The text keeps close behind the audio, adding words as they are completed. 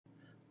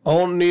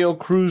Oneil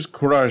Cruz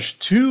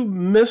crushed 2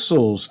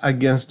 missiles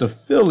against the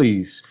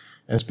Phillies,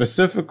 and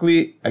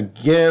specifically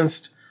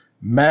against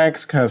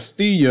Max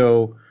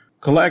Castillo,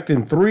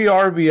 collecting 3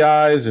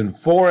 RBIs and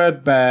 4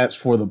 at-bats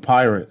for the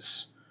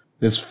Pirates.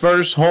 His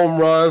first home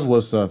run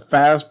was a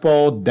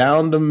fastball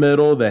down the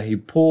middle that he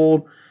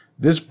pulled.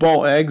 This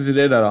ball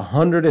exited at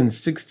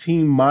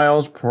 116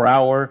 miles per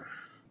hour.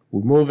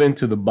 We move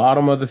into the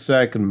bottom of the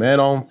second, man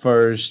on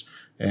first,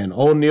 and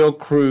Oneil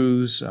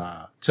Cruz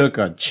took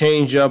a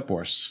changeup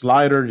or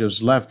slider,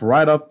 just left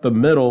right up the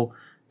middle,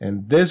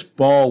 and this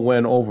ball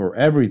went over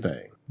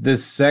everything.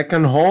 This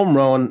second home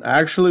run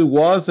actually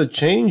was a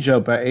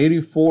changeup at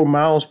 84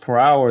 miles per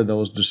hour that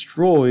was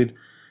destroyed,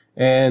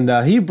 and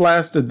he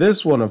blasted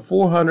this one at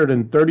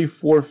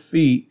 434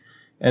 feet,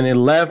 and it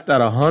left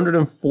at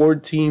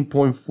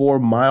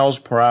 114.4 miles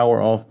per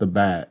hour off the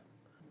bat.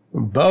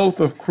 Both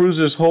of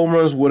Cruz's home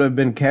runs would have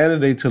been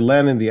candidates to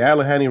land in the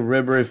Allegheny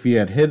River if he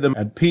had hit them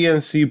at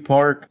PNC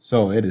Park,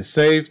 so it is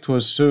safe to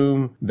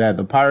assume that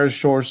the Pirates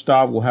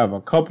shortstop will have a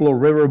couple of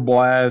river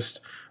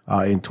blasts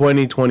in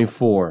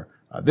 2024.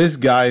 This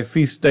guy, if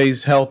he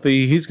stays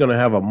healthy, he's going to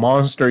have a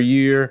monster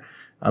year.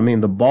 I mean,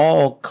 the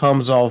ball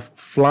comes off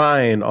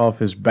flying off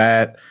his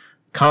bat,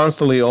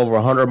 constantly over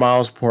 100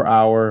 miles per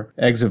hour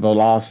exit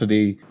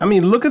velocity. I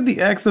mean, look at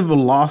the exit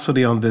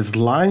velocity on this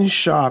line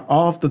shot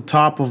off the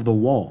top of the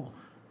wall.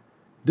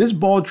 This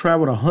ball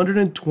traveled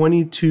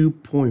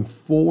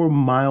 122.4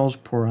 miles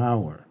per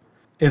hour.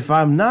 If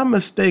I'm not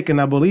mistaken,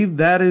 I believe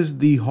that is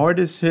the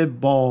hardest hit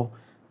ball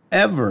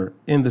ever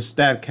in the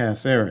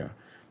StatCast area.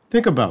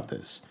 Think about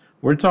this.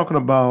 We're talking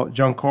about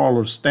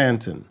Giancarlo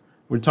Stanton.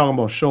 We're talking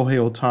about Shohei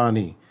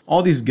Ohtani.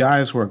 All these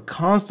guys who are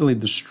constantly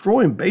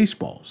destroying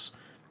baseballs.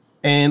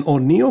 And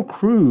Oneil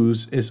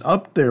Cruz is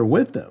up there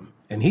with them.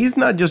 And he's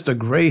not just a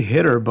great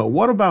hitter, but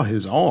what about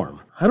his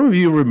arm? How many of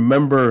you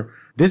remember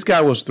this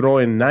guy was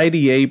throwing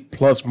 98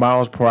 plus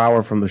miles per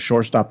hour from the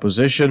shortstop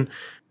position?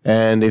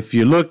 And if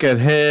you look at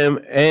him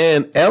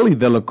and Elly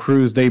de la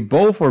Cruz, they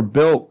both are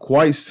built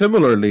quite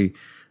similarly.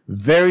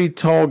 Very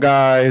tall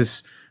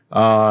guys.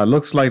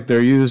 Looks like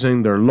they're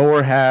using their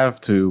lower half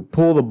to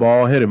pull the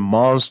ball, hitting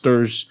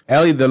monsters.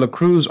 Elly de la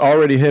Cruz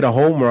already hit a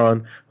home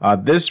run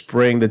this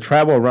spring that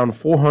traveled around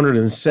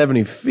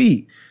 470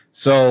 feet.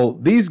 So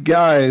these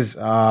guys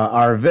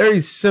are very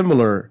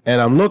similar, and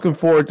I'm looking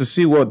forward to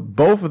see what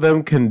both of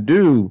them can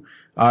do,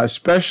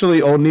 especially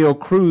Oneil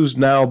Cruz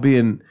now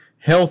being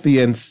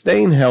healthy and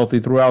staying healthy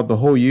throughout the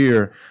whole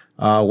year.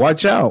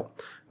 Watch out.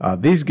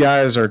 These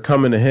guys are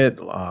coming to hit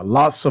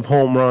lots of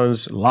home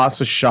runs,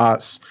 lots of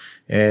shots,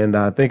 and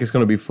I think it's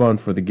going to be fun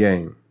for the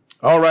game.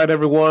 All right,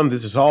 everyone,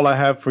 this is all I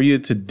have for you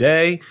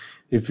today.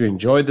 If you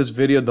enjoyed this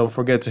video, don't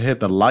forget to hit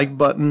the like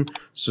button,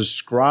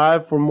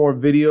 subscribe for more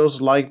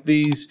videos like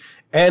these,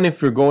 and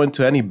if you're going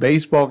to any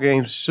baseball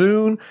games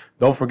soon,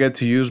 don't forget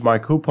to use my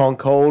coupon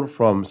code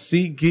from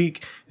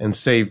SeatGeek and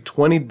save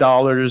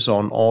 $20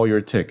 on all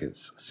your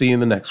tickets. See you in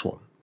the next one.